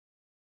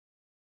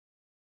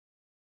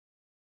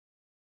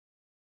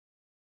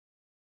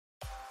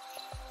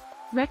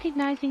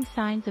Recognizing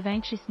signs of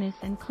anxiousness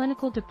and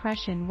clinical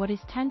depression. What is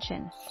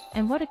tension,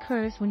 and what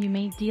occurs when you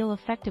may deal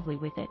effectively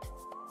with it?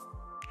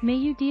 May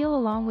you deal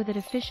along with it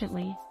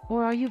efficiently,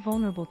 or are you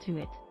vulnerable to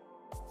it?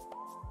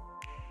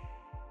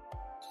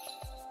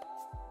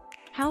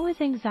 How is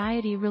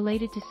anxiety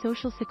related to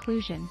social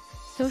seclusion,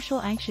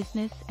 social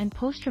anxiousness, and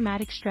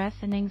post-traumatic stress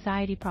and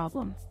anxiety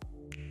problem?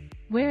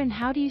 Where and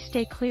how do you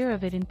stay clear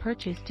of it and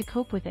purchase to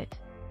cope with it?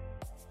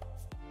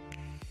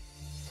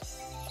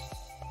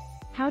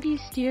 How do you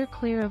steer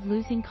clear of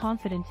losing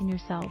confidence in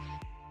yourself?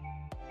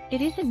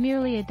 It isn't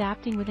merely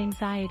adapting with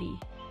anxiety.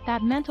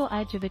 That mental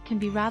edge of it can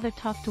be rather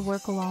tough to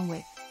work along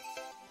with.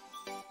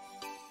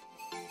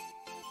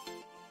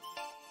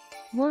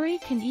 Worry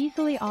can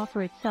easily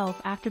offer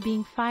itself after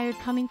being fired,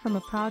 coming from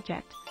a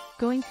project,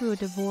 going through a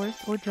divorce,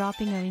 or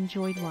dropping an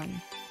enjoyed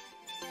one.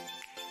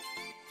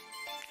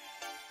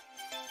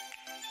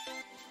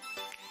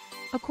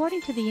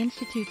 According to the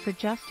Institute for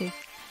Justice,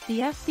 the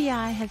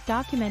FBI has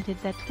documented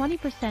that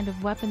 20%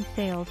 of weapons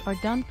sales are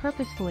done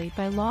purposefully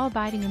by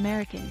law-abiding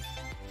Americans,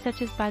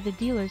 such as by the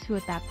dealers who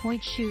at that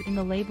point shoot in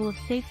the label of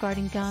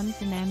safeguarding guns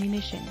and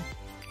ammunition.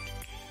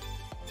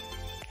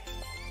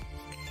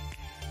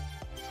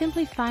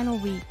 Simply final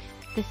week,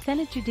 the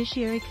Senate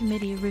Judiciary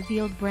Committee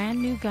revealed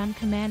brand new gun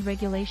command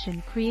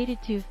regulation created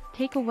to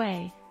take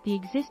away the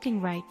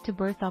existing right to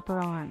birth upper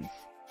arms.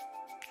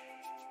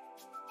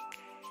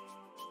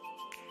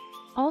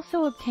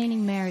 Also,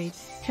 obtaining married,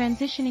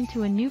 transitioning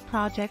to a new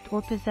project, or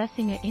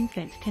possessing an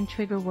infant can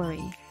trigger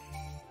worry.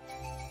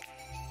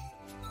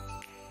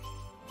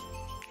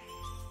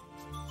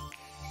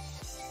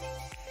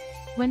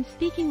 When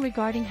speaking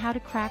regarding how to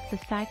crack the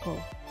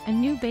cycle, a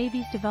new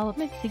baby's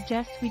development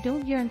suggests we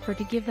don't yearn for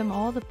to give them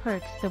all the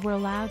perks that we're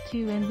allowed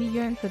to, and we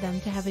yearn for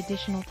them to have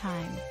additional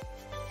time.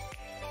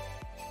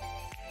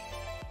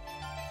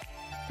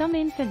 Some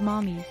infant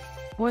mommies,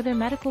 or their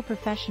medical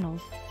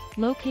professionals,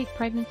 locate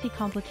pregnancy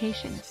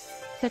complications,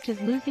 such as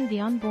losing the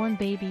unborn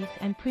babies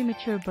and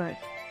premature birth,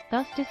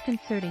 thus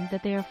disconcerting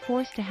that they are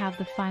forced to have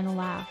the final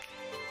laugh.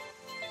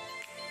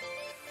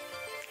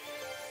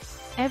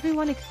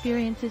 Everyone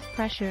experiences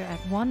pressure at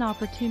one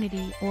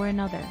opportunity or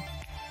another.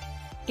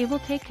 It will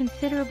take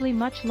considerably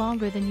much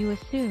longer than you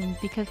assume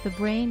because the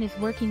brain is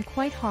working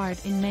quite hard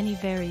in many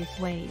various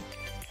ways.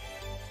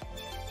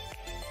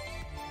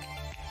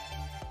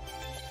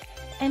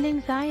 And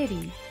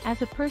anxiety,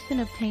 as a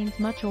person obtains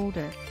much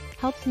older,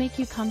 helps make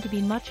you come to be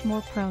much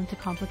more prone to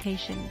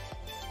complications.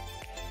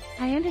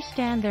 I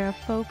understand there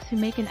are folks who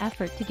make an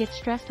effort to get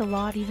stressed a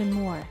lot even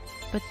more,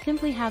 but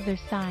simply have their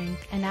signs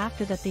and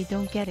after that they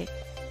don't get it.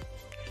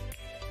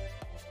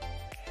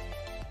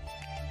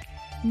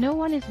 No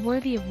one is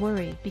worthy of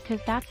worry because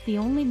that's the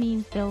only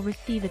means they'll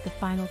receive at the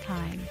final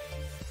time.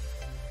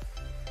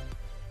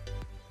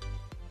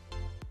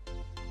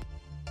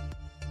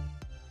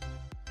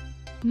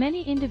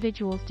 Many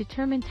individuals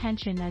determine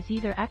tension as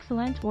either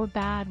excellent or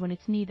bad when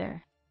it's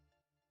neither.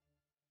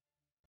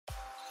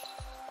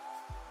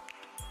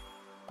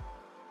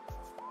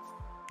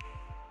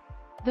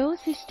 Those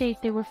who state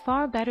they were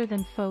far better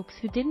than folks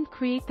who didn't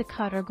create the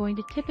cut are going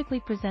to typically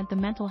present the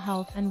mental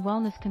health and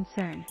wellness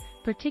concern,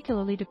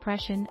 particularly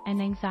depression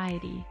and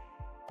anxiety.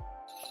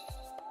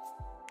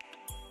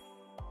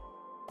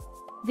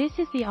 This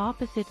is the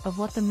opposite of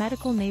what the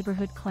medical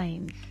neighborhood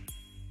claims.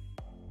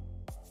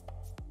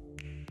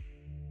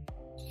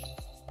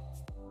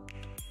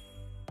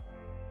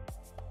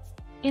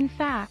 In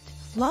fact,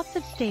 lots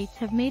of states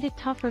have made it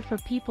tougher for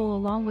people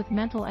along with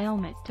mental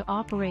ailment to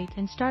operate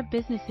and start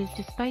businesses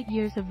despite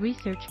years of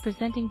research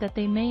presenting that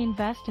they may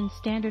invest in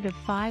standard of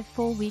 5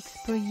 full weeks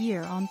per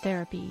year on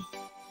therapy.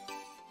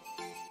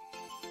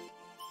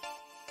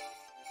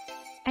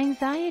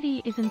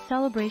 Anxiety is an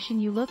celebration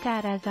you look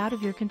at as out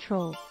of your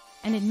control,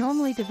 and it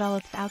normally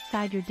develops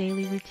outside your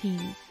daily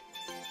routines.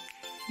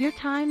 Your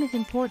time is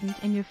important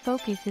and your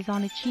focus is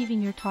on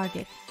achieving your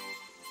targets.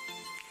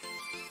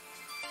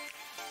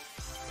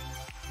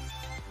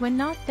 When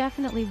not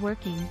definitely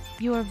working,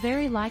 you are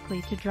very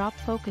likely to drop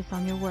focus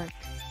on your work.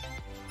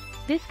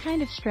 This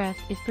kind of stress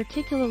is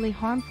particularly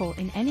harmful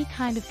in any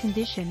kind of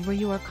condition where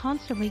you are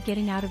constantly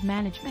getting out of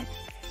management,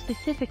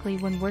 specifically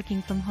when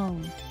working from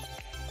home.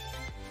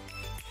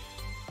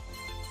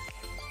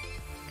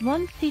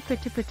 One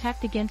secret to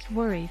protect against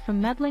worry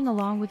from meddling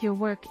along with your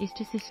work is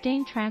to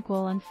sustain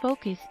tranquil and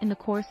focus in the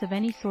course of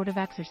any sort of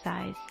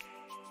exercise.